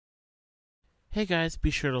Hey guys,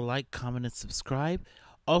 be sure to like, comment, and subscribe.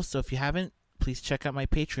 Also, if you haven't, please check out my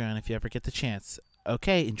Patreon if you ever get the chance.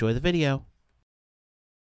 Okay, enjoy the video.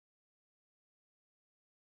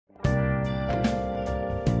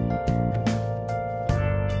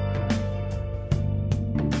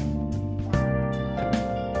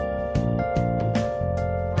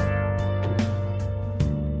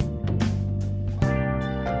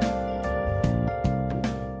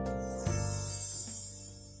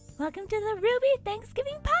 Welcome to the RWBY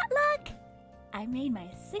Thanksgiving Potluck! I made my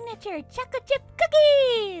signature chocolate chip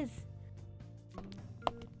cookies!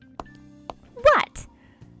 What?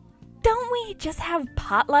 Don't we just have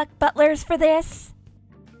potluck butlers for this?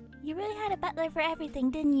 You really had a butler for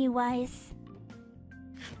everything, didn't you, Weiss?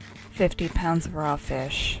 50 pounds of raw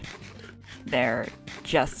fish. They're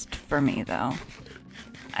just for me, though.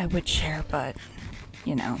 I would share, but,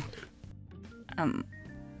 you know.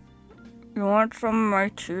 You want some of my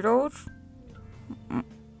Cheetos?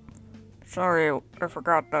 Sorry, I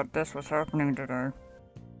forgot that this was happening today.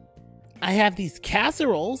 I have these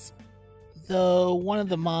casseroles, though one of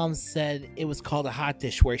the moms said it was called a hot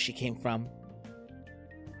dish where she came from.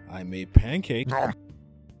 I made pancakes.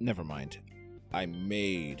 Never mind. I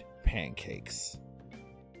made pancakes.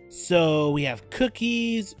 So we have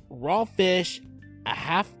cookies, raw fish, a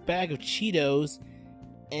half bag of Cheetos,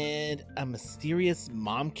 and a mysterious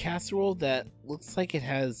mom casserole that looks like it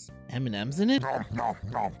has M&Ms in it.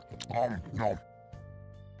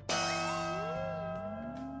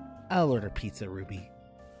 I'll order pizza, Ruby.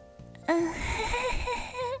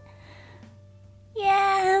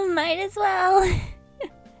 Yeah, might as well.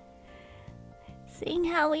 Seeing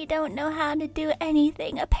how we don't know how to do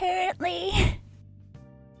anything, apparently.